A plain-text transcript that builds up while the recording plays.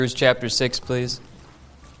Hebrews chapter 6, please.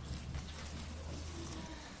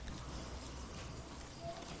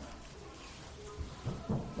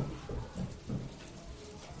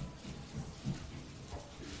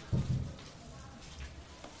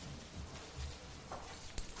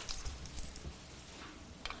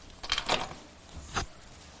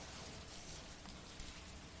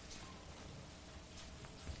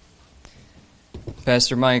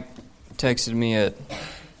 Pastor Mike texted me at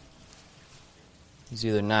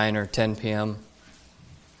either 9 or 10 p.m.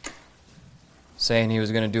 saying he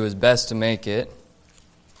was going to do his best to make it.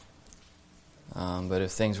 But if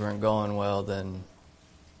things weren't going well, then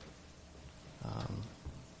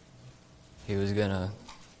he was going to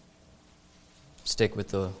stick with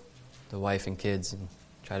the wife and kids and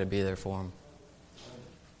try to be there for them.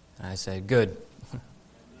 And I said, good.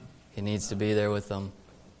 He needs to be there with them.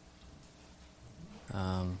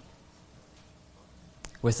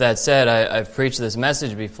 With that said, I've preached this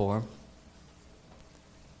message before.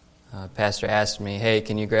 Pastor asked me, hey,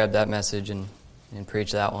 can you grab that message and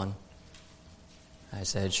preach that one? I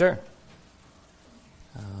said, sure.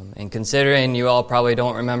 And considering you all probably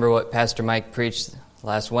don't remember what Pastor Mike preached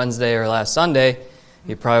last Wednesday or last Sunday,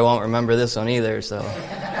 you probably won't remember this one either, so...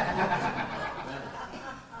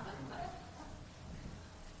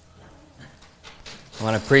 I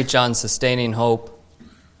want to preach on sustaining hope.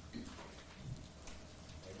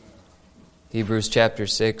 Hebrews chapter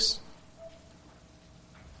 6.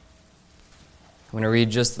 I'm going to read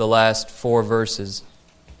just the last 4 verses,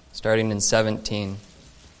 starting in 17.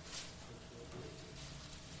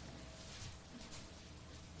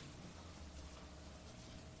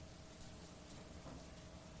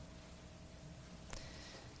 It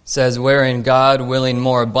says, wherein God, willing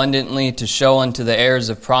more abundantly to show unto the heirs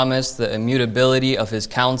of promise the immutability of his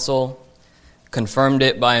counsel, confirmed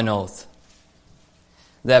it by an oath,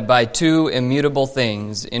 that by 2 immutable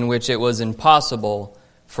things, in which it was impossible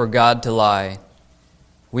for God to lie,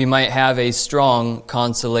 we might have a strong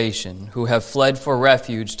consolation, who have fled for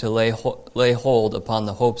refuge to lay hold upon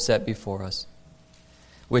the hope set before us.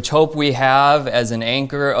 Which hope we have as an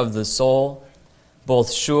anchor of the soul,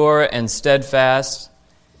 both sure and steadfast,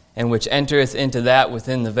 and which entereth into that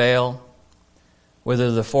within the veil,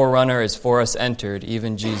 whither the forerunner is for us entered,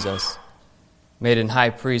 even Jesus, made an high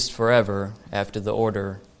priest forever after the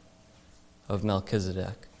order of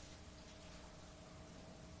Melchizedek.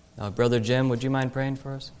 Brother Jim, would you mind praying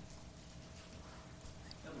for us?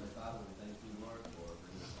 Heavenly Father, we thank you, Lord, for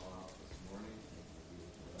bringing us all out this morning. Thank you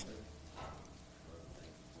for being together. Lord,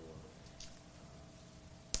 thank you for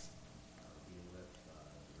being with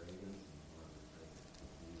the Reagans. And Lord, we pray that you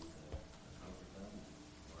continue to comfort them.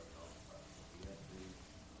 Lord, help Sophia, please.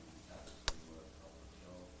 Have this thing, Lord, help us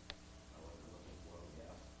show what they're looking for. We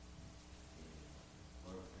ask.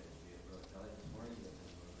 And Lord, we pray that we have Brother Kelly this morning. That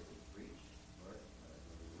his Lord we can preach, Lord, that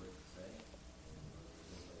we word to say. And Lord, if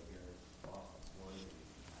there's anybody here that's lost this morning,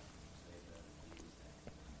 we can say that in Jesus'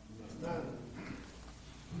 name.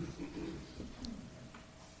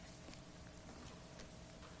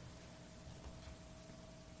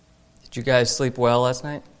 Did you guys sleep well last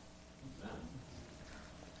night?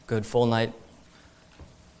 Good full night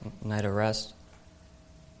of rest?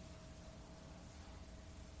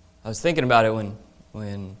 I was thinking about it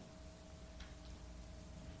when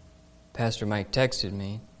Pastor Mike texted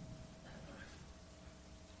me.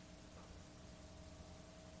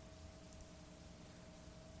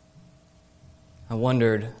 I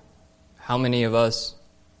wondered how many of us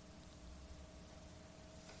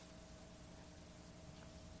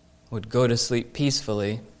would go to sleep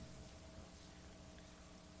peacefully,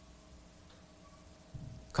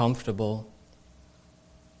 comfortable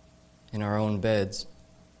in our own beds,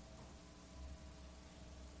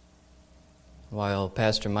 while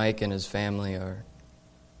Pastor Mike and his family are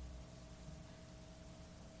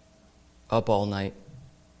up all night,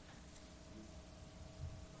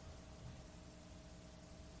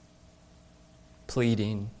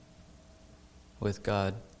 pleading with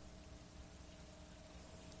God.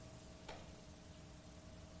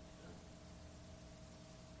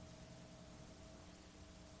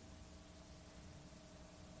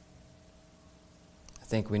 I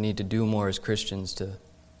think we need to do more as Christians to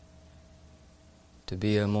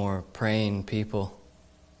be a more praying people.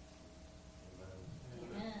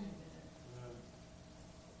 Amen.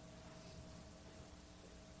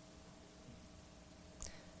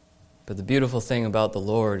 But the beautiful thing about the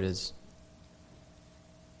Lord is,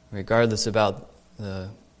 regardless about the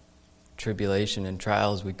tribulation and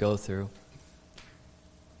trials we go through,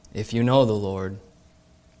 if you know the Lord,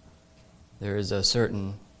 there is a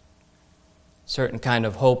certain kind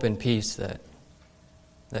of hope and peace that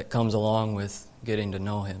comes along with getting to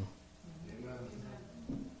know Him.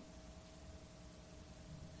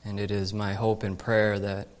 And it is my hope and prayer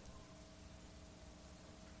that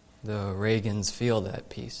the Reagans feel that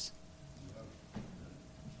peace.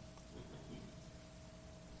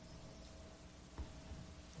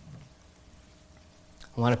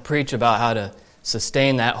 I want to preach about how to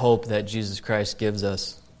sustain that hope that Jesus Christ gives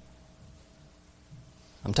us.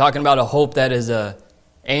 I'm talking about a hope that is an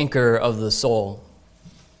anchor of the soul.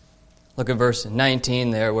 Look at verse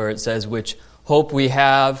 19 there where it says, which hope we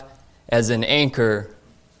have as an anchor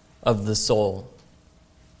of the soul.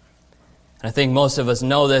 And I think most of us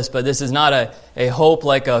know this, but this is not a hope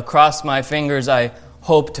like a cross my fingers, I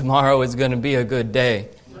hope tomorrow is going to be a good day.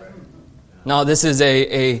 No, this is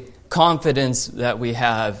a confidence that we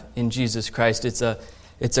have in Jesus Christ. It's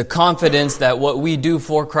a confidence that what we do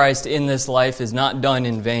for Christ in this life is not done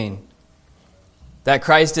in vain. That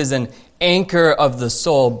Christ is an anchor of the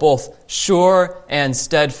soul, both sure and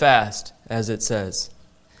steadfast, as it says,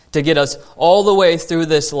 to get us all the way through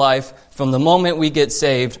this life from the moment we get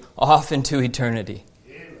saved off into eternity.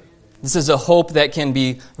 This is a hope that can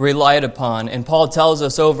be relied upon. And Paul tells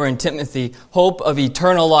us over in Timothy, hope of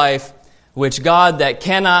eternal life, which God that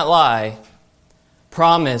cannot lie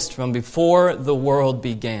promised from before the world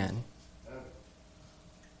began. It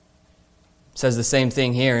says the same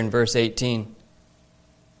thing here in verse 18.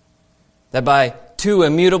 That by two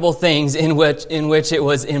immutable things in which it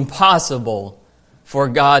was impossible for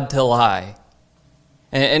God to lie.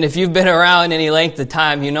 And if you've been around any length of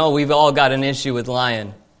time, you know we've all got an issue with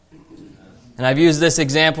lying. And I've used this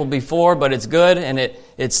example before, but it's good, and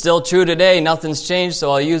it's still true today. Nothing's changed,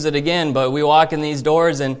 so I'll use it again. But we walk in these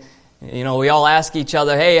doors, and we all ask each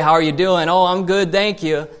other, hey, how are you doing? Oh, I'm good, thank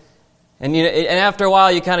you. And after a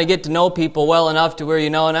while, you kind of get to know people well enough to where you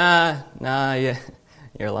know,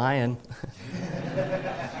 you're lying.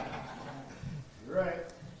 Right.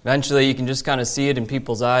 Eventually, you can just kind of see it in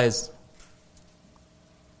people's eyes.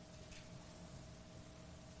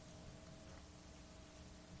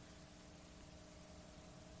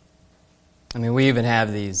 I mean, we even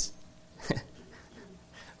have these,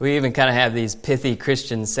 we even kind of have these pithy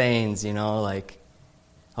Christian sayings, like,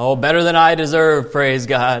 oh, better than I deserve, praise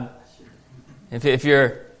God. If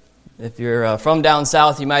you're from down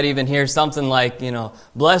south, you might even hear something like,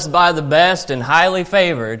 blessed by the best and highly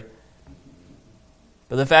favored.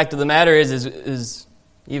 But the fact of the matter is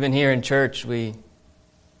even here in church, we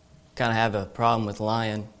kind of have a problem with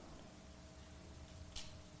lying.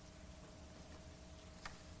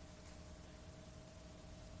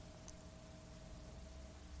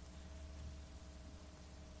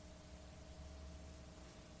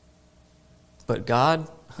 But God,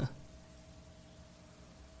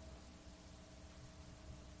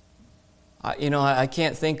 I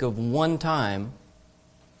can't think of one time.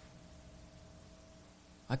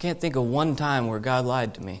 I can't think of one time where God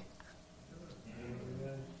lied to me.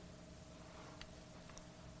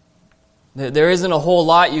 There isn't a whole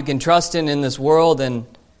lot you can trust in this world, and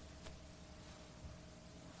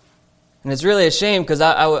it's really a shame because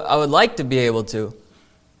I would like to be able to.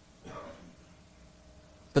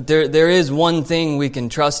 But there is one thing we can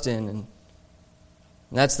trust in, and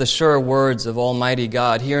that's the sure words of Almighty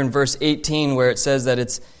God. Here in verse 18 where it says that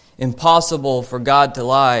it's impossible for God to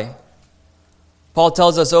lie, Paul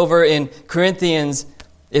tells us over in Corinthians,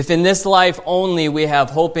 if in this life only we have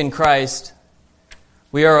hope in Christ,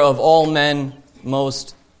 we are of all men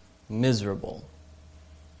most miserable.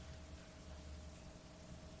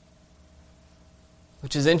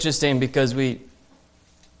 Which is interesting because a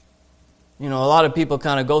lot of people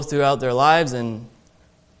kind of go throughout their lives and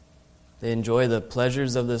they enjoy the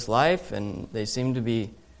pleasures of this life and they seem to be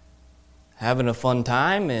having a fun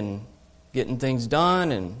time and getting things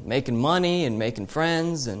done and making money and making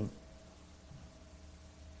friends.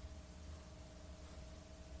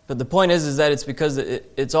 But the point is that it's because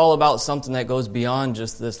it's all about something that goes beyond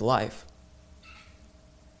just this life.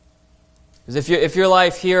 Because if your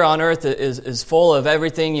life here on earth is full of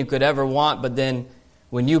everything you could ever want, but then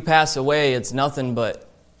when you pass away, it's nothing but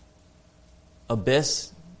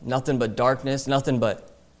abyss, nothing but darkness, nothing but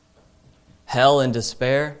hell and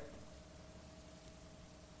despair,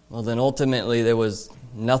 well, then ultimately there was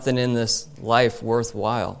nothing in this life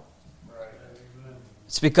worthwhile.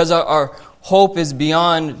 It's because our hope is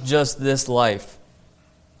beyond just this life.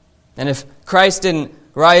 And if Christ didn't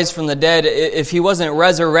rise from the dead, if He wasn't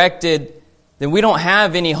resurrected, then we don't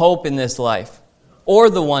have any hope in this life or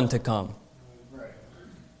the one to come.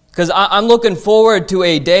 Because I'm looking forward to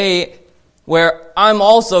a day where I'm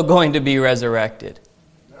also going to be resurrected.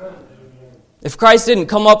 If Christ didn't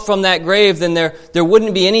come up from that grave, then there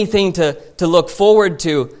wouldn't be anything to look forward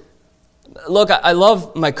to look, I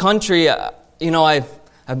love my country. I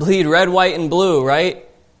bleed red, white, and blue, right?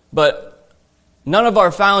 But none of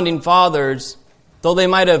our founding fathers, though they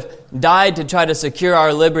might have died to try to secure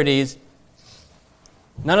our liberties,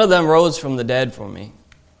 none of them rose from the dead for me.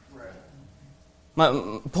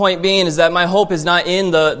 My point being is that my hope is not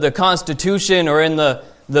in the Constitution or in the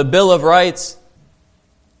Bill of Rights.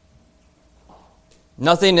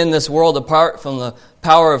 Nothing in this world apart from the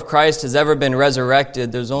power of Christ has ever been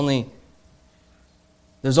resurrected. There's only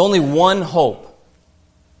one hope.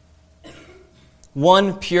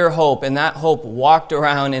 One pure hope, and that hope walked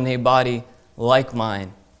around in a body like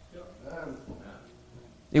mine.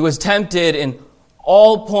 It was tempted in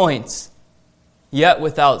all points, yet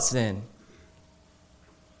without sin.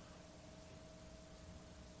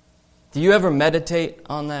 Do you ever meditate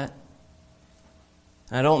on that?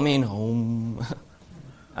 I don't mean home.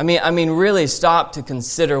 I mean really stop to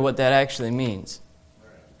consider what that actually means.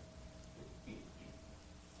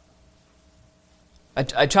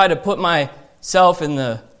 I try to put myself in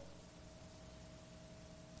the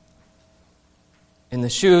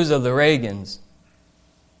shoes of the Reagans.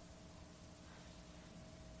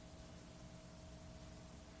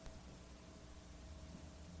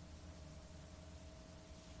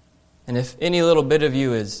 And if any little bit of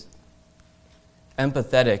you is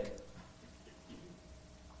empathetic,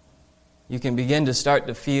 you can begin to start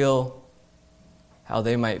to feel how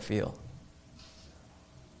they might feel.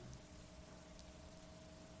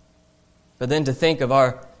 But then to think of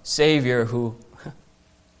our Savior who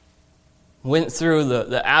went through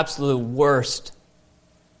the absolute worst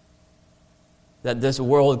that this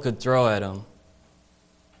world could throw at him.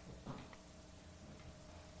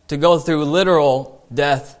 To go through literal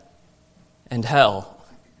death and hell.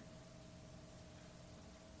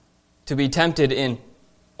 To be tempted in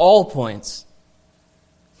all points.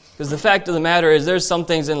 Because the fact of the matter is there's some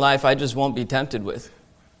things in life I just won't be tempted with.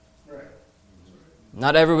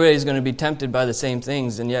 Not everybody's going to be tempted by the same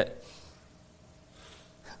things, and yet,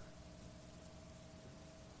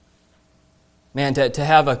 man, to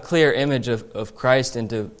have a clear image of Christ and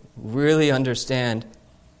to really understand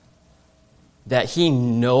that He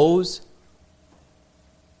knows.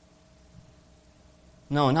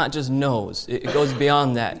 No, not just knows. It goes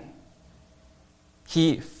beyond that.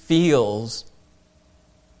 He feels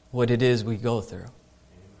what it is we go through.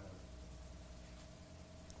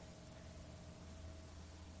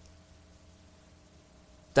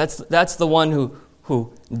 That's the one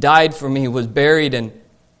who died for me, was buried and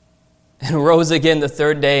rose again the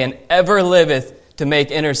third day, and ever liveth to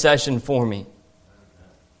make intercession for me.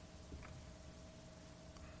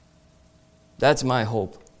 That's my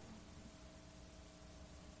hope.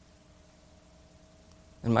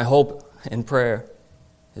 And my hope and prayer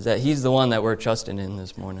is that He's the one that we're trusting in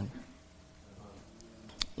this morning.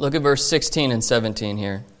 Look at verse 16 and 17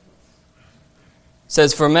 here. It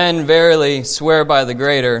says, "For men verily swear by the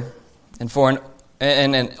greater, and for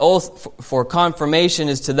an oath for confirmation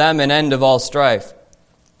is to them an end of all strife,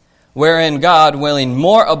 wherein God, willing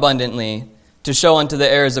more abundantly to show unto the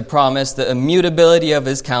heirs of promise the immutability of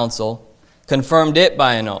His counsel, confirmed it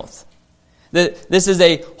by an oath." This is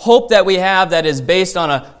a hope that we have that is based on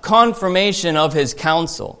a confirmation of His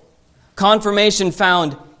counsel. Confirmation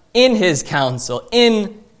found in His counsel,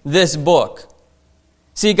 in this book.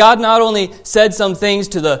 See, God not only said some things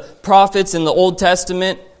to the prophets in the Old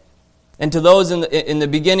Testament and to those in the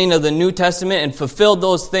beginning of the New Testament and fulfilled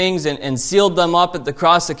those things and sealed them up at the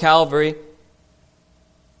cross of Calvary,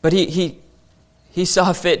 but He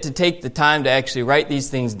saw fit to take the time to actually write these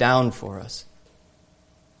things down for us.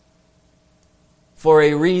 For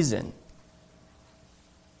a reason.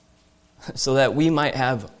 So that we might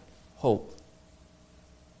have hope.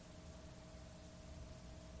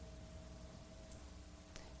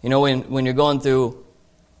 You know, when you're going through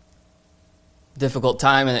a difficult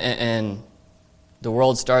time and the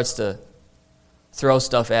world starts to throw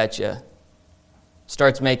stuff at you,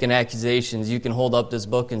 starts making accusations, you can hold up this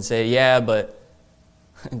book and say, yeah, but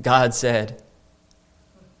God said.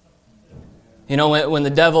 You know, when the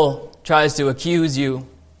devil tries to accuse you,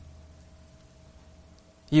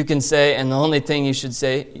 you can say, and the only thing you should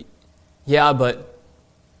say, yeah, but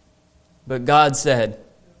God said.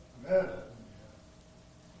 Amen.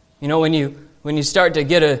 You know, when you start to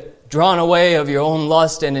get drawn away of your own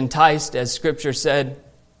lust and enticed, as Scripture said,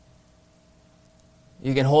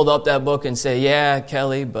 you can hold up that book and say, yeah,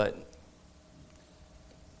 Kelly, but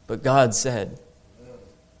God said.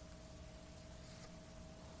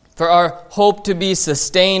 For our hope to be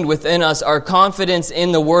sustained within us, our confidence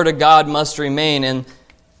in the Word of God must remain. And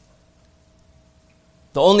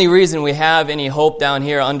the only reason we have any hope down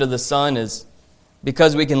here under the sun is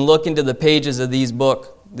because we can look into the pages of these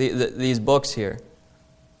books here.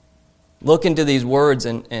 Look into these words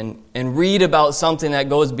and read about something that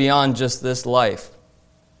goes beyond just this life.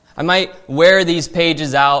 I might wear these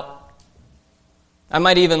pages out. I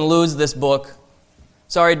might even lose this book.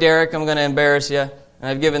 Sorry, Derek, I'm going to embarrass you. And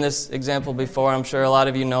I've given this example before. I'm sure a lot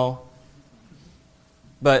of you know.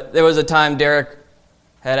 But there was a time Derek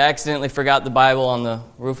had accidentally forgot the Bible on the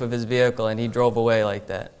roof of his vehicle, and he drove away like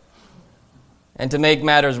that. And to make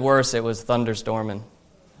matters worse, it was thunderstorming.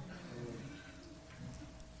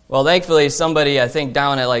 Well, thankfully, somebody, I think,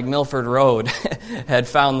 down at like Milford Road had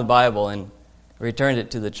found the Bible and returned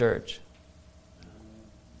it to the church.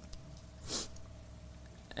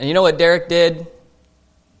 And you know what Derek did?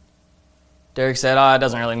 Derek said, it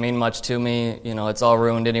doesn't really mean much to me. It's all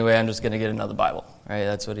ruined anyway. I'm just going to get another Bible. Right?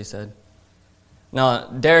 That's what he said.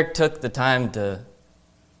 No, Derek took the time to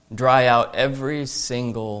dry out every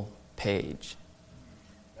single page.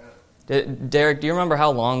 Derek, do you remember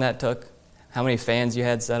how long that took? How many fans you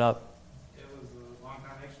had set up? It was a long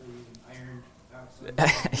time. Actually, even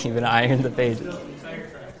ironed outside. Even ironed the page.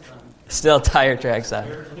 Still tire tracks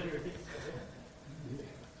on.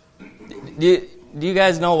 Do you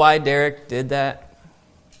guys know why Derek did that?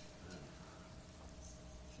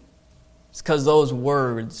 It's because those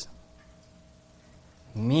words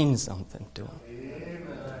mean something to him.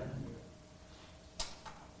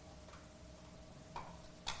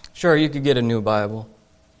 Sure, you could get a new Bible.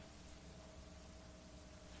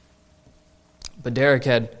 But Derek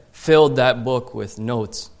had filled that book with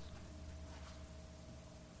notes.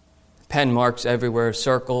 Pen marks everywhere,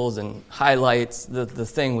 circles and highlights. The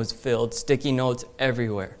thing was filled, sticky notes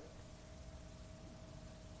everywhere.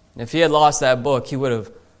 And if he had lost that book, he would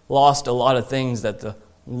have lost a lot of things that the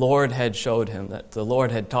Lord had showed him, that the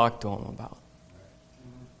Lord had talked to him about.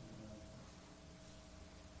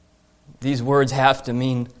 These words have to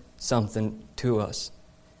mean something to us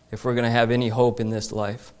if we're going to have any hope in this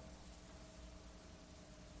life.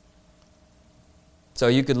 So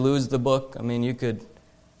you could lose the book. You could,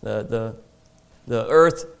 the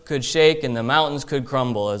earth could shake and the mountains could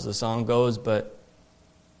crumble, as the song goes, but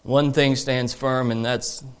one thing stands firm, and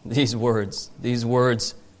that's these words. These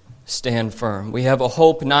words stand firm. We have a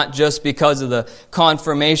hope not just because of the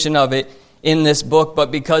confirmation of it in this book,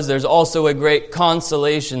 but because there's also a great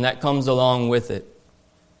consolation that comes along with it.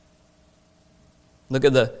 Look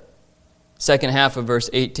at the second half of verse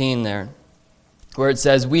 18 there, where it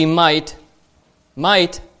says, we might,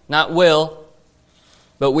 not will,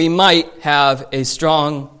 but we might have a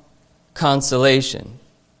strong consolation.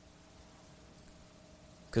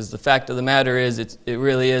 Because the fact of the matter is, it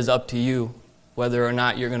really is up to you whether or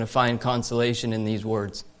not you're going to find consolation in these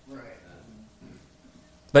words. Right.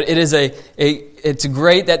 But it's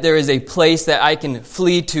great that there is a place that I can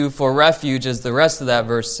flee to for refuge, as the rest of that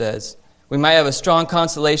verse says. We might have a strong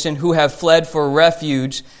consolation who have fled for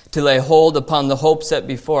refuge to lay hold upon the hope set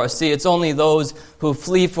before us. See, it's only those who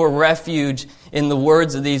flee for refuge in the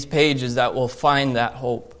words of these pages that will find that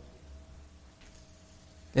hope.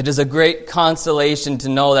 It is a great consolation to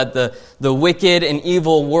know that the wicked and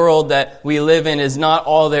evil world that we live in is not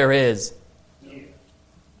all there is.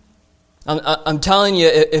 I'm telling you,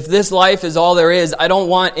 if this life is all there is, I don't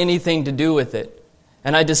want anything to do with it.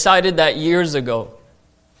 And I decided that years ago.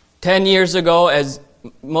 10 years ago, as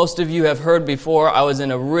most of you have heard before, I was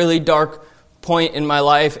in a really dark point in my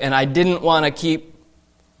life, and I didn't want to keep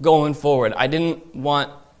going forward. I didn't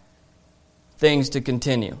want things to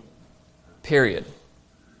continue. Period.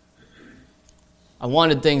 I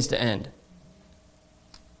wanted things to end.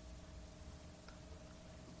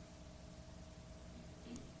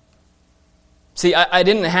 See, I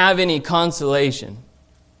didn't have any consolation.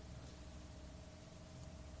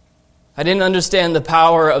 I didn't understand the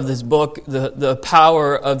power of this book, the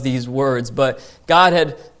power of these words, but God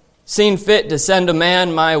had seen fit to send a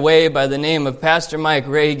man my way by the name of Pastor Mike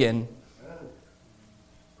Reagan,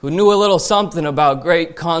 who knew a little something about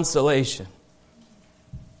great consolation.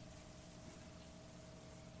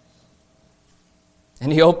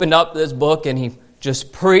 And he opened up this book and he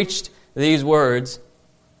just preached these words,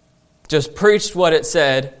 just preached what it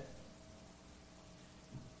said.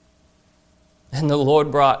 And the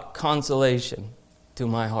Lord brought consolation to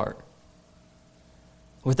my heart.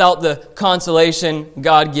 Without the consolation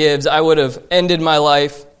God gives, I would have ended my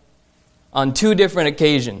life on 2 different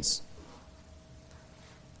occasions.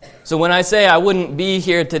 So when I say I wouldn't be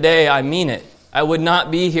here today, I mean it. I would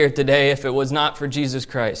not be here today if it was not for Jesus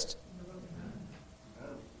Christ.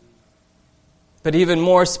 But even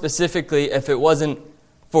more specifically, if it wasn't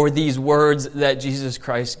for these words that Jesus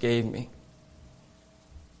Christ gave me.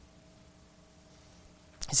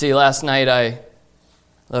 See, last night I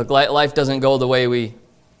Look, life doesn't go the way we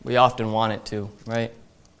often want it to, right?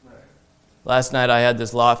 Last night I had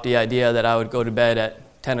this lofty idea that I would go to bed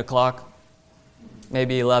at 10 o'clock,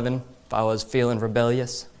 maybe 11, if I was feeling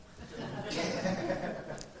rebellious.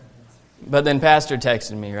 But then Pastor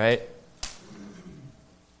texted me, right?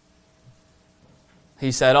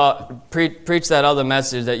 He said, preach that other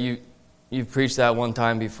message that you've preached that one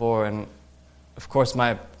time before. And of course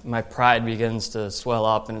my pride begins to swell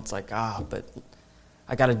up, and it's like, but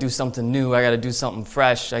I got to do something new. I got to do something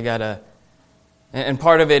fresh. And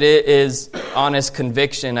part of it is honest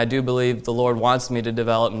conviction. I do believe the Lord wants me to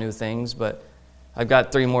develop new things, but I've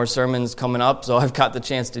got 3 more sermons coming up, so I've got the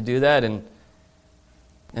chance to do that.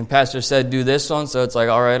 And Pastor said, do this one, so it's like,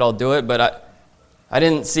 all right, I'll do it. But I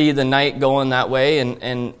didn't see the night going that way,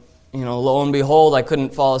 and lo and behold, I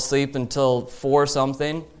couldn't fall asleep until 4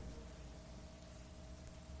 something.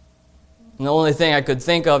 And the only thing I could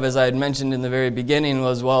think of, as I had mentioned in the very beginning,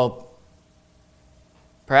 was, well,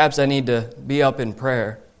 perhaps I need to be up in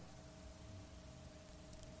prayer,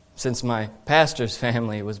 since my pastor's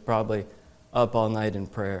family was probably up all night in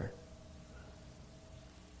prayer.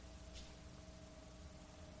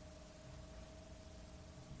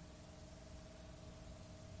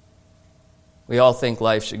 We all think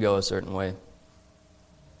life should go a certain way,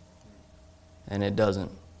 and it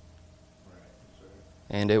doesn't,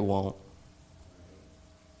 and it won't.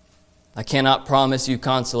 I cannot promise you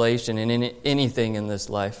consolation in anything in this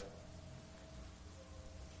life.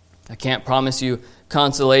 I can't promise you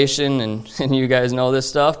consolation, and you guys know this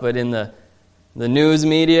stuff, but in the news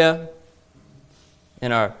media,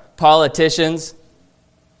 in our politicians,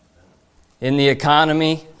 in the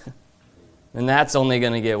economy, and that's only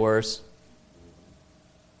going to get worse.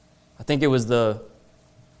 I think it was the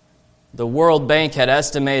World Bank had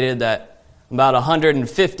estimated that about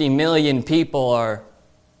 150 million people are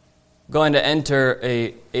going to enter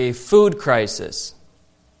a food crisis.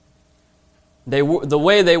 The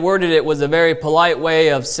way they worded it was a very polite way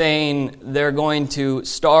of saying they're going to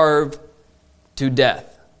starve to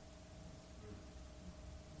death.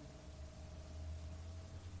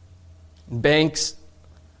 Banks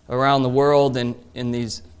around the world and in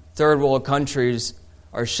these third world countries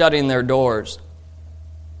are shutting their doors.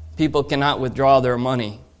 People cannot withdraw their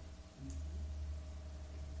money.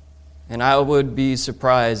 And I would be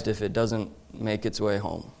surprised if it doesn't make its way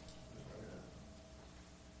home.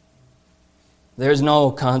 There's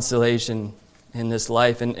no consolation in this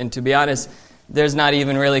life. And to be honest, there's not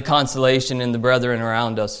even really consolation in the brethren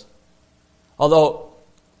around us. Although,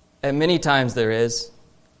 at many times there is.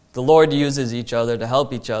 The Lord uses each other to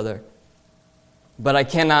help each other. But I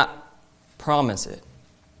cannot promise it.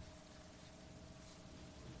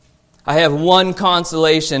 I have one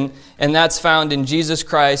consolation, and that's found in Jesus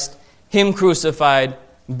Christ, Him crucified,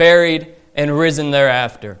 buried, and risen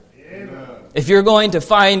thereafter. Amen. If you're going to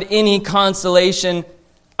find any consolation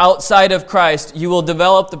outside of Christ, you will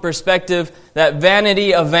develop the perspective that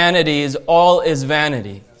vanity of vanities, all is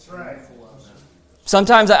vanity. That's right.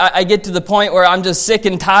 Sometimes I get to the point where I'm just sick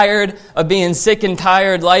and tired of being sick and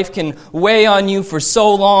tired. Life can weigh on you for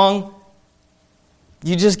so long.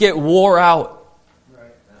 You just get wore out.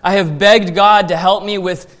 I have begged God to help me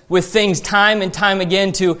with things time and time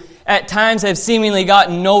again to, at times, have seemingly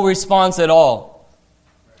gotten no response at all.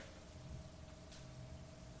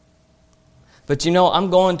 But I'm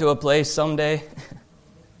going to a place someday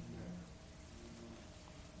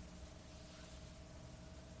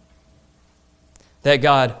that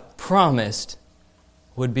God promised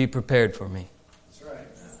would be prepared for me.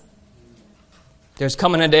 There's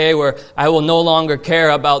coming a day where I will no longer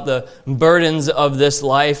care about the burdens of this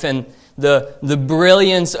life, and the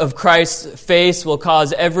brilliance of Christ's face will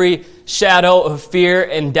cause every shadow of fear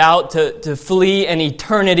and doubt to flee an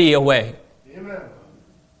eternity away. Amen.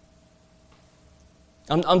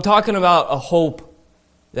 I'm talking about a hope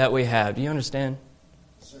that we have. Do you understand?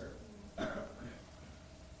 Sir.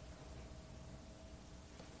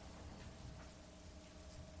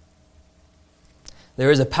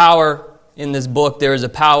 There is a power in this book. There is a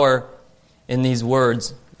power in these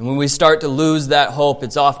words. And when we start to lose that hope,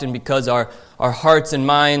 it's often because our hearts and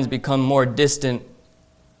minds become more distant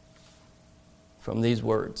from these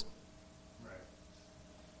words.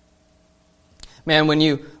 Man, when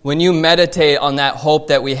you meditate on that hope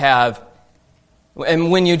that we have,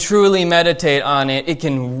 and when you truly meditate on it, it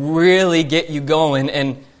can really get you going,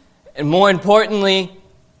 and more importantly,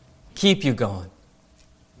 keep you going.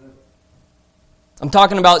 I'm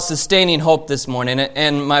talking about sustaining hope this morning,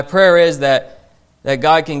 and my prayer is that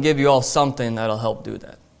God can give you all something that'll help do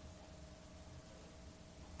that.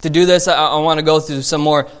 To do this, I want to go through some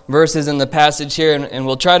more verses in the passage here, and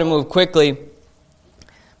we'll try to move quickly.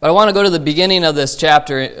 But I want to go to the beginning of this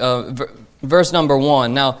chapter, verse number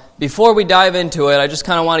 1. Now, before we dive into it, I just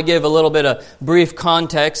kind of want to give a little bit of brief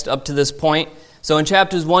context up to this point. So in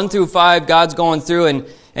chapters 1 through 5, God's going through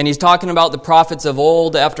and he's talking about the prophets of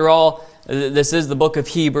old. After all, this is the book of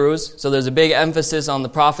Hebrews, so there's a big emphasis on the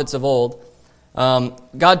prophets of old.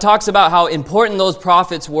 God talks about how important those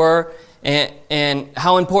prophets were and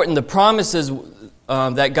how important the promises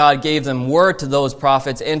that God gave them were to those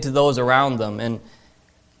prophets and to those around them.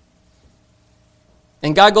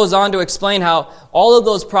 And God goes on to explain how all of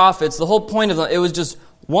those prophets, the whole point of them, it was just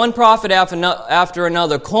one prophet after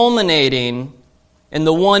another, culminating in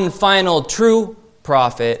the one final true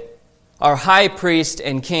prophet, our high priest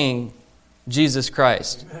and king, Jesus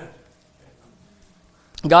Christ.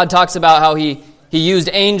 God talks about how He used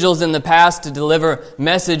angels in the past to deliver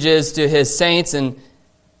messages to His saints and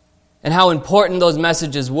how important those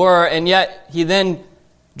messages were, and yet He then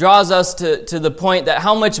draws us to the point that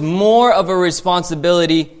how much more of a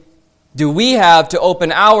responsibility do we have to open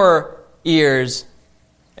our ears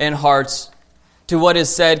and hearts to what is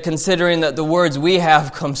said, considering that the words we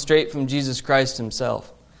have come straight from Jesus Christ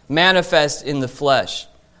Himself, manifest in the flesh,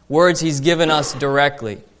 words He's given us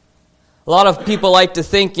directly. A lot of people like to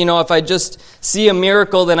think, if I just see a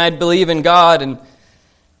miracle, then I'd believe in God, and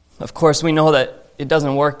of course we know that it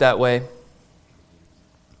doesn't work that way.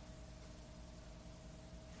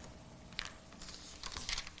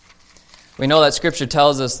 We know that Scripture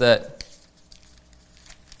tells us that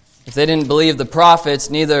if they didn't believe the prophets,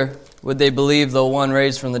 neither would they believe the one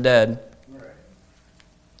raised from the dead. Right.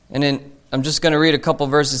 And I'm just going to read a couple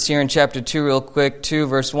verses here in chapter 2 real quick, 2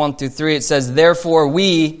 verse 1 through 3. It says, "Therefore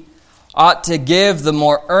we ought to give the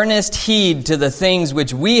more earnest heed to the things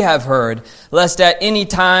which we have heard, lest at any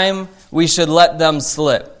time we should let them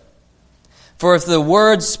slip. For if the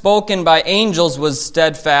word spoken by angels was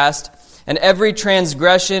steadfast, and every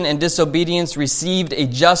transgression and disobedience received a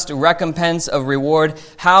just recompense of reward,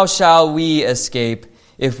 how shall we escape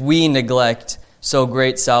if we neglect so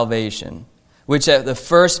great salvation, which at the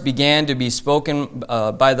first began to be spoken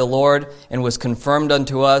by the Lord and was confirmed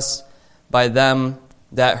unto us by them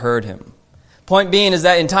that heard Him?" Point being is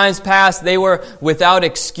that in times past they were without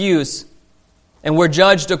excuse and were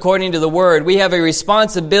judged according to the Word. We have a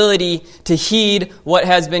responsibility to heed what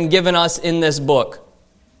has been given us in this book,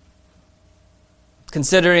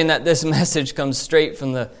 considering that this message comes straight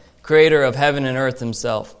from the Creator of heaven and earth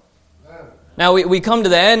Himself. Now we come to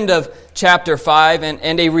the end of chapter 5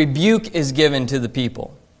 and a rebuke is given to the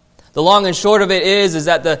people. The long and short of it is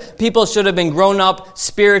that the people should have been grown up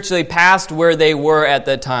spiritually past where they were at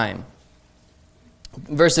that time.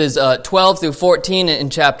 Verses 12 through 14 in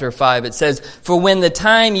chapter 5, it says, "For when the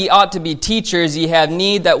time ye ought to be teachers, ye have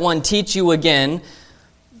need that one teach you again,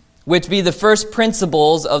 which be the first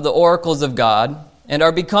principles of the oracles of God, and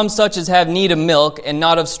are become such as have need of milk, and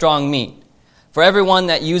not of strong meat. For everyone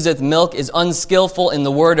that useth milk is unskillful in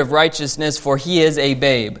the word of righteousness, for he is a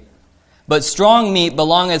babe. But strong meat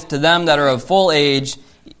belongeth to them that are of full age,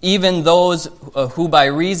 even those who by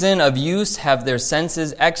reason of use have their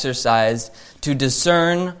senses exercised to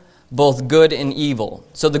discern both good and evil."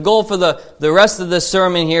 So the goal for the rest of this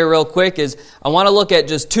sermon here real quick is I want to look at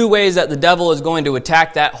just 2 ways that the devil is going to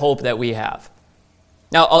attack that hope that we have.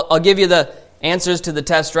 Now, I'll give you the answers to the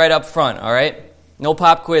test right up front, all right? No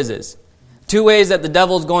pop quizzes. 2 ways that the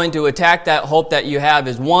devil is going to attack that hope that you have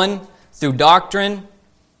is 1, through doctrine,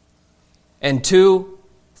 and 2,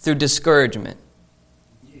 through discouragement.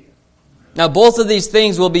 Now, both of these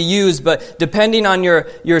things will be used, but depending on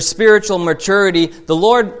your spiritual maturity, the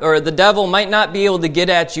Lord or the devil might not be able to get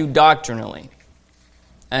at you doctrinally.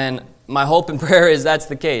 And my hope and prayer is that's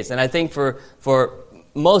the case. And I think for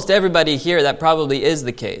most everybody here, that probably is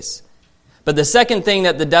the case. But the second thing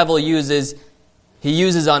that the devil uses, he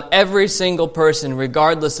uses on every single person,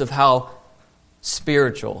 regardless of how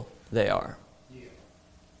spiritual they are.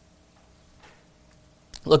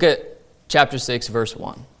 Look at chapter 6, verse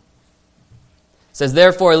 1. It says,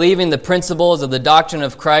 "Therefore, leaving the principles of the doctrine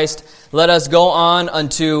of Christ, let us go on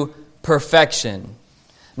unto perfection,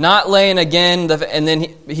 not laying again," and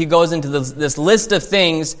then he goes into this list of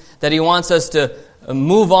things that he wants us to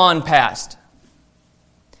move on past.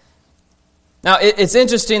 Now, it's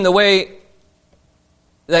interesting the way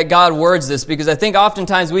that God words this, because I think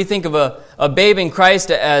oftentimes we think of a babe in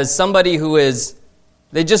Christ as somebody who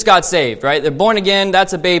they just got saved, right? They're born again,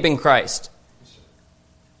 that's a babe in Christ.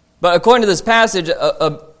 But according to this passage,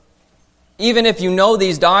 even if you know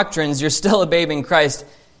these doctrines, you're still a babe in Christ.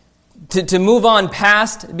 To move on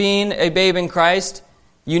past being a babe in Christ,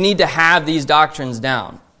 you need to have these doctrines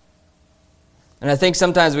down. And I think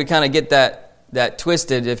sometimes we kind of get that that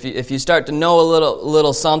twisted. If you start to know a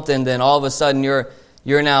little something, then all of a sudden you're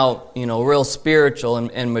now real spiritual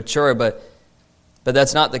and mature. But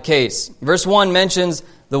that's not the case. Verse 1 mentions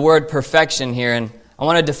the word perfection here, and I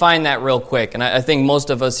want to define that real quick. And I think most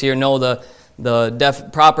of us here know the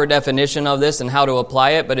proper definition of this and how to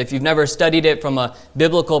apply it. But if you've never studied it from a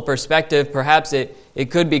biblical perspective, perhaps it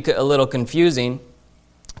could be a little confusing.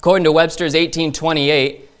 According to Webster's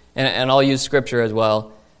 1828, and I'll use scripture as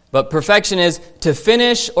well, but perfection is to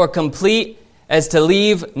finish or complete as to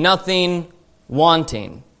leave nothing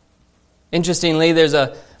wanting. Interestingly, there's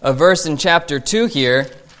a verse in chapter 2 here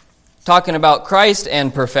talking about Christ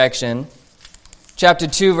and perfection. Chapter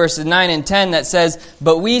 2, verses 9 and 10 that says,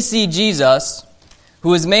 "But we see Jesus, who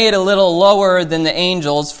was made a little lower than the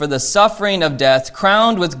angels for the suffering of death,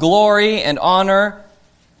 crowned with glory and honor,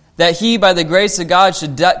 that he, by the grace of God,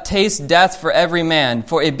 should taste death for every man.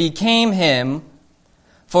 For it became him,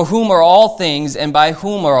 for whom are all things, and by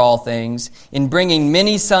whom are all things, in bringing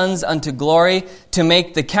many sons unto glory, to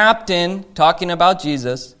make the captain," talking about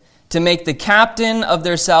Jesus, "to make the captain of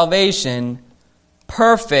their salvation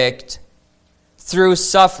perfect through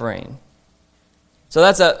suffering." So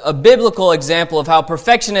that's a biblical example of how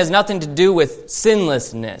perfection has nothing to do with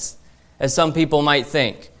sinlessness, as some people might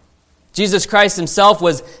think. Jesus Christ himself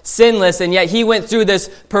was sinless, and yet he went through this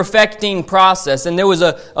perfecting process. And there was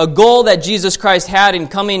a goal that Jesus Christ had in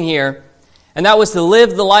coming here, and that was to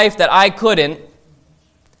live the life that I couldn't,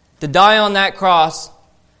 to die on that cross,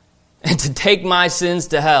 and to take my sins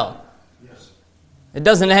to hell. Yes. It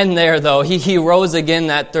doesn't end there, though. He rose again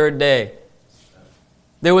that third day.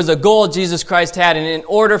 There was a goal Jesus Christ had, and in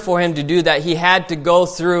order for him to do that, he had to go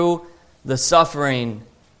through the suffering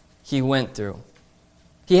he went through.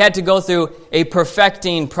 He had to go through a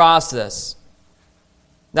perfecting process.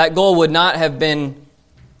 That goal would not have been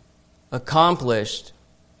accomplished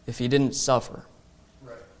if he didn't suffer.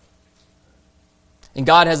 Right. And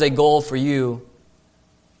God has a goal for you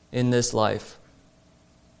in this life.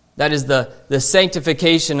 That is the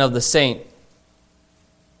sanctification of the saint.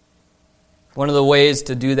 One of the ways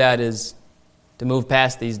to do that is to move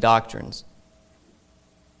past these doctrines.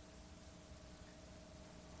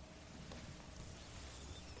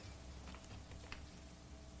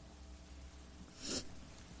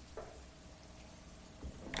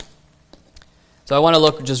 So I want to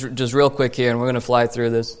look just real quick here, and we're going to fly through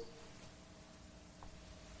this.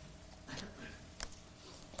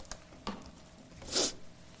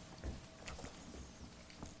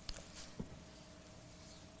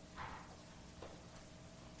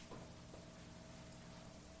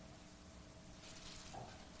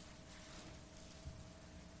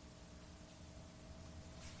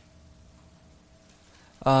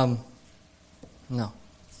 No.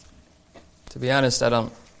 To be honest, I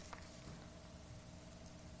don't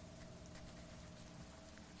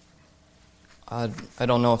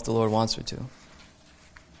know if the Lord wants me to.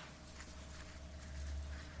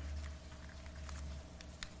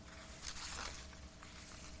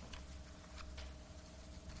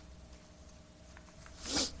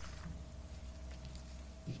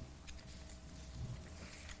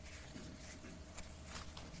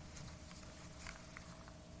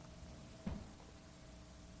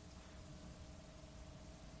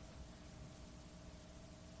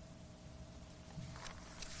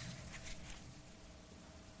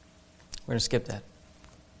 We're going to skip that.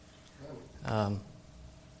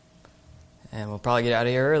 And we'll probably get out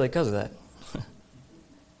of here early because of that.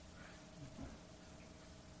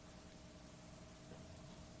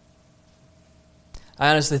 I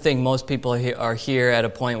honestly think most people are here at a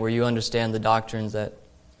point where you understand the doctrines that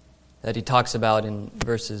he talks about in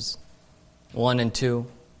verses 1 and 2,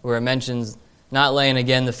 where it mentions not laying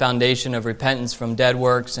again the foundation of repentance from dead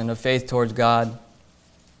works and of faith towards God.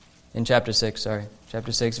 In chapter 6,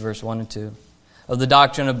 verse 1 and 2. Of the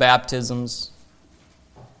doctrine of baptisms,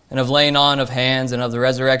 and of laying on of hands, and of the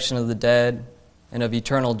resurrection of the dead, and of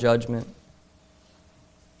eternal judgment.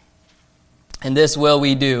 And this will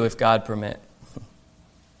we do if God permit.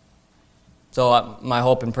 So my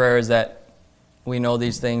hope and prayer is that we know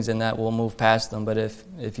these things and that we'll move past them. But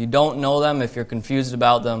if you don't know them, if you're confused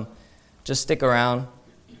about them, just stick around.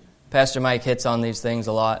 Pastor Mike hits on these things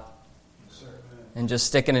a lot. And just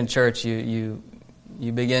sticking in church, you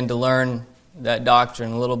begin to learn that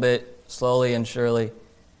doctrine a little bit, slowly and surely.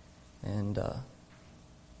 And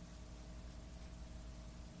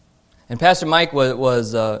Pastor Mike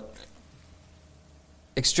was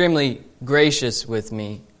extremely gracious with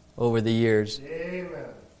me over the years.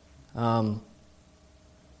 Amen.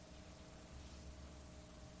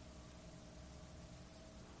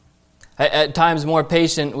 At times more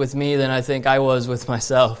patient with me than I think I was with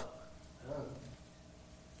myself.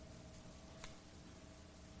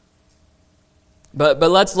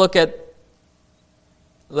 But let's look at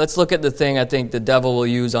the thing I think the devil will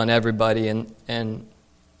use on everybody, and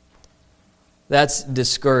that's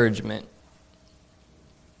discouragement.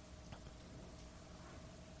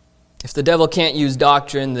 If the devil can't use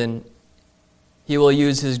doctrine, then he will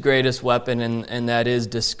use his greatest weapon, and that is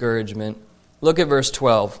discouragement. Look at verse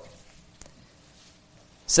 12. It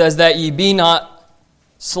says that ye be not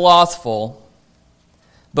slothful,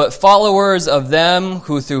 but followers of them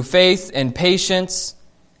who through faith and patience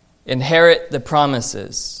inherit the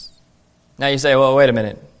promises. Now you say, well, wait a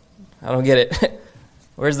minute. I don't get it.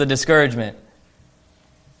 Where's the discouragement?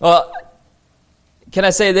 Well, can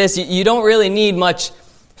I say this? You don't really need much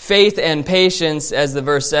faith and patience, as the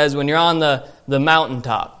verse says, when you're on the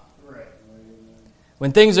mountaintop. Right.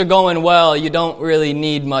 When things are going well, you don't really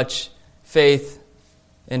need much faith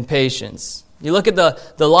and patience. You look at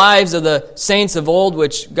the lives of the saints of old,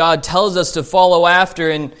 which God tells us to follow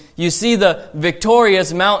after, and you see the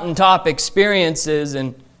victorious mountaintop experiences.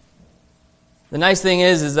 And the nice thing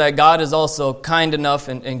is that God is also kind enough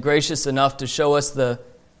and gracious enough to show us the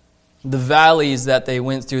valleys that they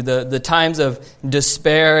went through, the times of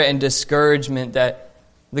despair and discouragement that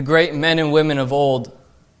the great men and women of old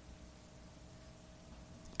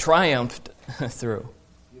triumphed through.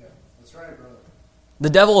 Yeah, that's right, brother.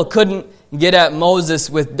 The devil couldn't get at Moses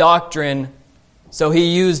with doctrine, so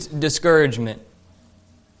he used discouragement.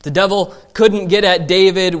 The devil couldn't get at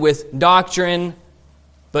David with doctrine,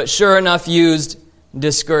 but sure enough used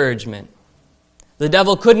discouragement. The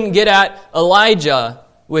devil couldn't get at Elijah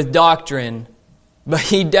with doctrine, but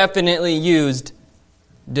he definitely used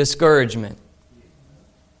discouragement.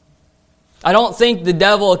 I don't think the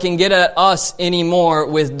devil can get at us anymore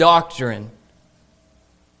with doctrine,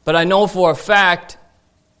 but I know for a fact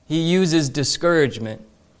he uses discouragement.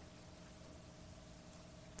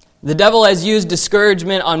 The devil has used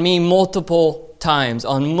discouragement on me multiple times,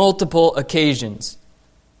 on multiple occasions.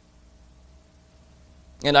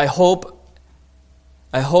 And I hope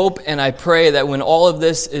and I pray that when all of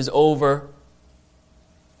this is over,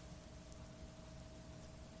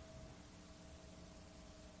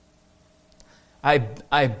 I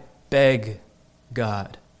beg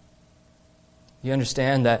God. You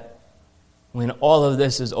understand that when all of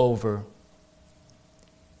this is over,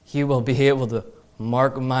 He will be able to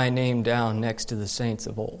mark my name down next to the saints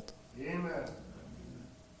of old. Amen.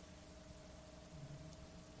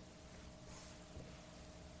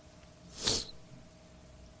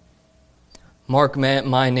 Mark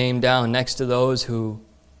my name down next to those who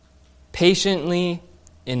patiently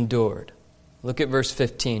endured. Look at verse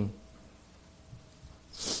 15.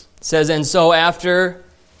 It says, and so after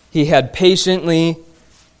he had patiently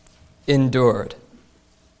endured,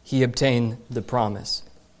 he obtained the promise.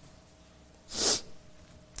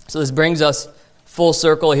 So this brings us full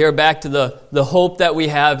circle here back to the hope that we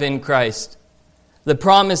have in Christ. The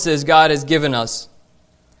promises God has given us.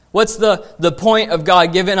 What's the point of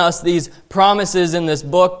God giving us these promises in this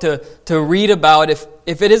book to read about if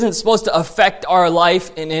it isn't supposed to affect our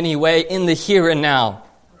life in any way in the here and now?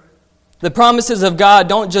 The promises of God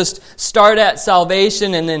don't just start at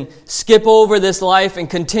salvation and then skip over this life and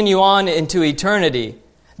continue on into eternity.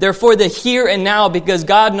 They're for the here and now because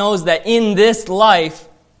God knows that in this life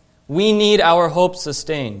we need our hope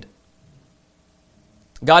sustained.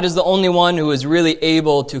 God is the only one who is really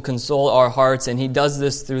able to console our hearts, and He does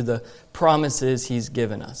this through the promises He's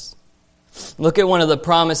given us. Look at one of the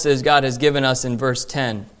promises God has given us in verse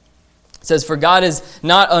 10. It says, for God is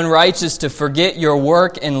not unrighteous to forget your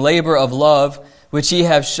work and labor of love, which ye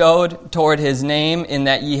have showed toward His name, in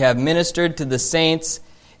that ye have ministered to the saints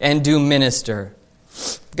and do minister.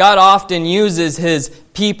 God often uses His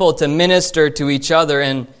people to minister to each other,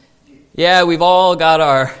 and yeah, we've all got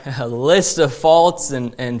our list of faults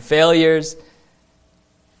and failures.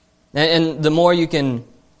 And the more you can,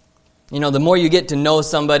 the more you get to know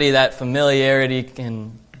somebody, that familiarity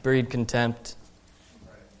can breed contempt.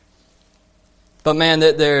 But man,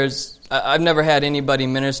 I've never had anybody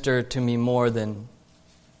minister to me more than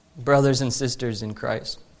brothers and sisters in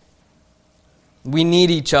Christ. We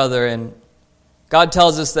need each other, and God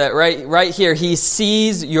tells us that right here, He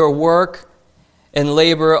sees your work and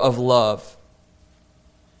labor of love.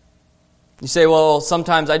 You say, well,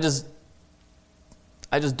 sometimes I just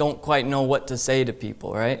don't quite know what to say to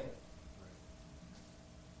people, right?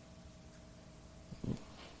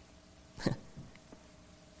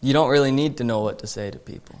 You don't really need to know what to say to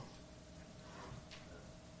people.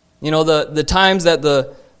 The times that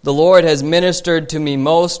the Lord has ministered to me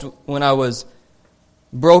most when I was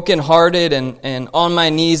brokenhearted and on my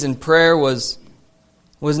knees in prayer was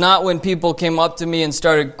not when people came up to me and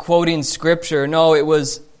started quoting Scripture. No, it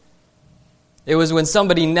was It was when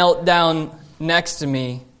somebody knelt down next to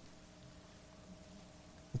me,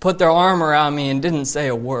 put their arm around me, and didn't say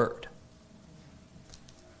a word.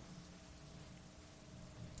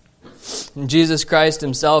 And Jesus Christ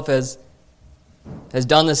himself has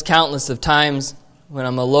done this countless of times when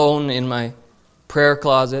I'm alone in my prayer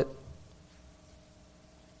closet,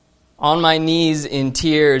 on my knees in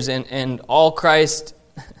tears, and all Christ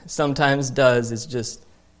sometimes does is just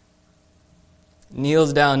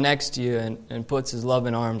kneels down next to you and puts his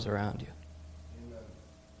loving arms around you. Amen.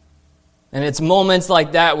 And it's moments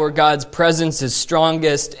like that where God's presence is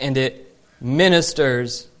strongest and it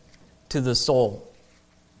ministers to the soul.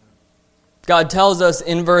 God tells us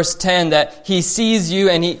in verse 10 that he sees you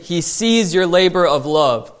and he sees your labor of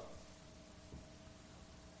love.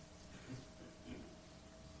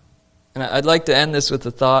 And I'd like to end this with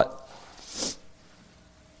a thought.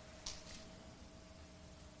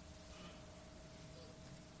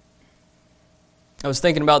 I was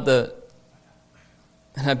thinking about and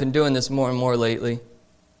I've been doing this more and more lately,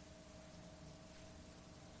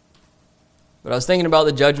 but I was thinking about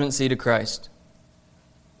the judgment seat of Christ.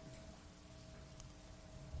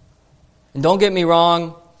 And don't get me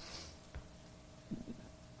wrong,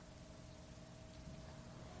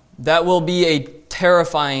 that will be a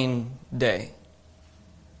terrifying day.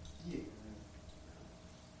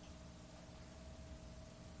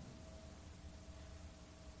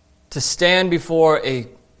 To stand before a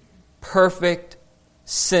perfect,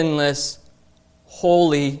 sinless,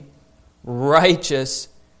 holy, righteous,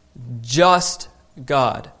 just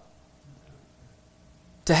God.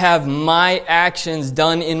 To have my actions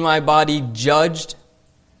done in my body judged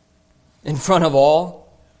in front of all.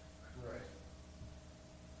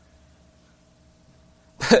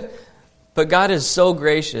 But God is so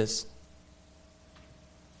gracious.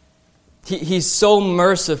 He's so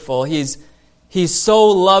merciful. He's so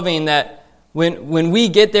loving that when we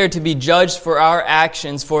get there to be judged for our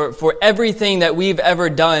actions, for everything that we've ever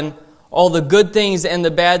done, all the good things and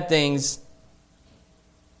the bad things,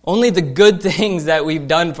 only the good things that we've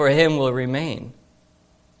done for him will remain.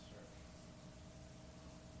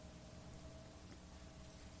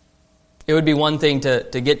 It would be one thing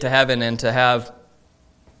to get to heaven and to have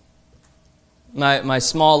my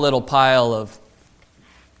small little pile of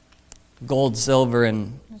gold, silver,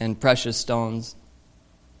 and precious stones,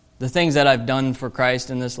 the things that I've done for Christ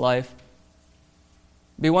in this life.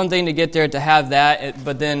 It'd be one thing to get there to have that,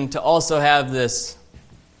 but then to also have this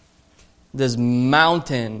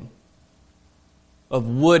mountain of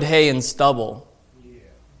wood, hay, and stubble.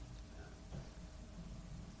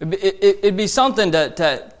 It'd be something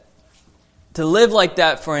to live like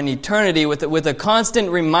that for an eternity with a constant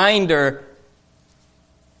reminder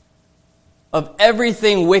of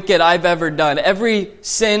everything wicked I've ever done, every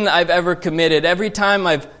sin I've ever committed, every time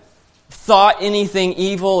I've thought anything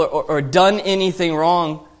evil or done anything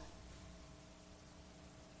wrong.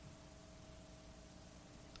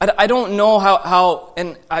 I don't know how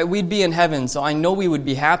we'd be in heaven, so I know we would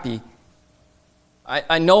be happy.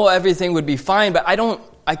 I know everything would be fine, but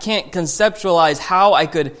I can't conceptualize how I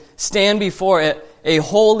could stand before a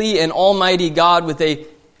holy and almighty God with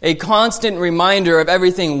a constant reminder of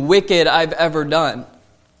everything wicked I've ever done.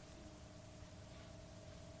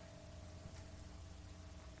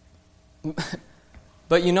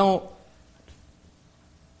 But you know,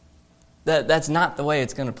 that's not the way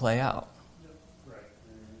it's going to play out.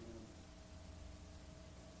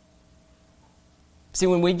 See,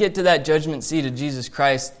 when we get to that judgment seat of Jesus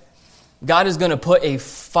Christ, God is going to put a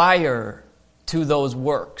fire to those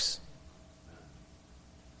works.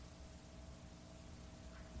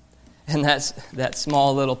 And that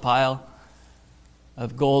small little pile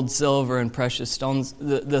of gold, silver, and precious stones,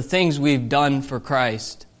 the things we've done for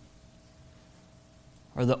Christ,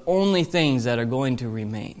 are the only things that are going to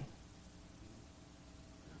remain.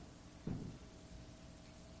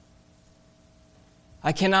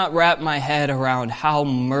 I cannot wrap my head around how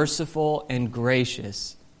merciful and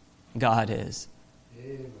gracious God is.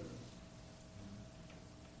 Amen.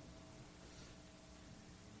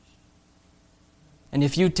 And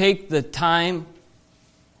if you take the time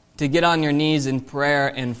to get on your knees in prayer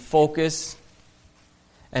and focus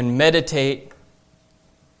and meditate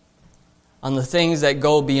on the things that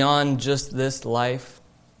go beyond just this life,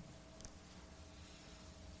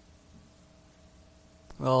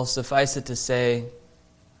 well, suffice it to say,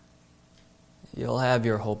 you'll have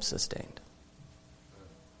your hope sustained.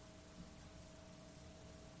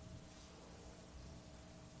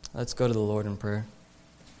 Let's go to the Lord in prayer.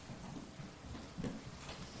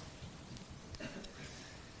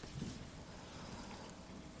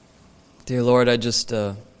 Dear Lord, I just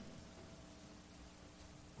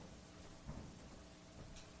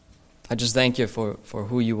I just thank you for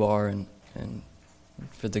who you are and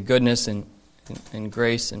for the goodness and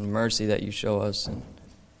grace and mercy that you show us.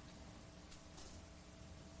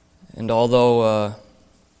 And although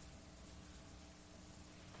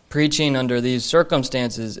preaching under these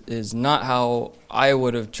circumstances is not how I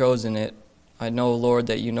would have chosen it, I know, Lord,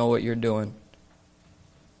 that you know what you're doing.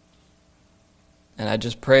 And I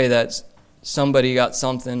just pray that somebody got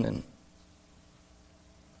something, and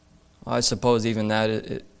I suppose even that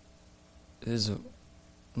it is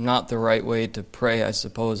not the right way to pray. I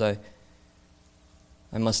suppose I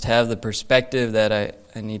must have the perspective that I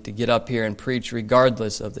need to get up here and preach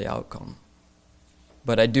regardless of the outcome.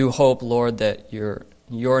 But I do hope, Lord, that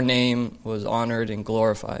your name was honored and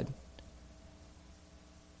glorified.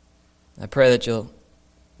 I pray that you'll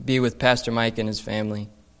be with Pastor Mike and his family.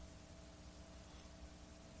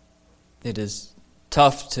 It is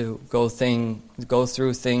tough to go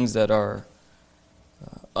through things that are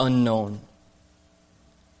unknown.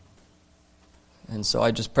 And so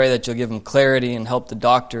I just pray that you'll give them clarity and help the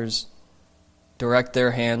doctors direct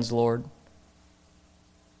their hands, Lord.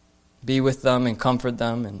 Be with them and comfort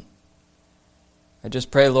them. And I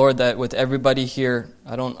just pray, Lord, that with everybody here,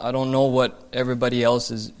 I don't know what everybody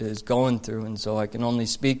else is going through, and so I can only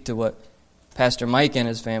speak to what Pastor Mike and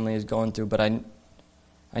his family is going through. But I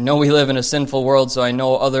know we live in a sinful world, so I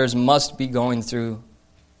know others must be going through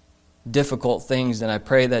difficult things, and I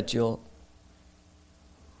pray that you'll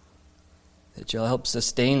help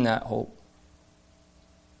sustain that hope.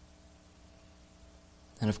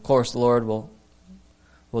 And of course, Lord, we'll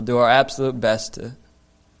do our absolute best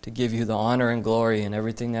to give you the honor and glory in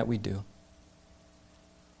everything that we do.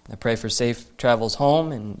 I pray for safe travels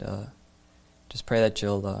home, and just pray that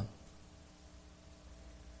you'll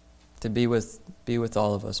to be with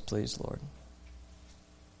all of us, please, Lord.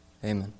 Amen.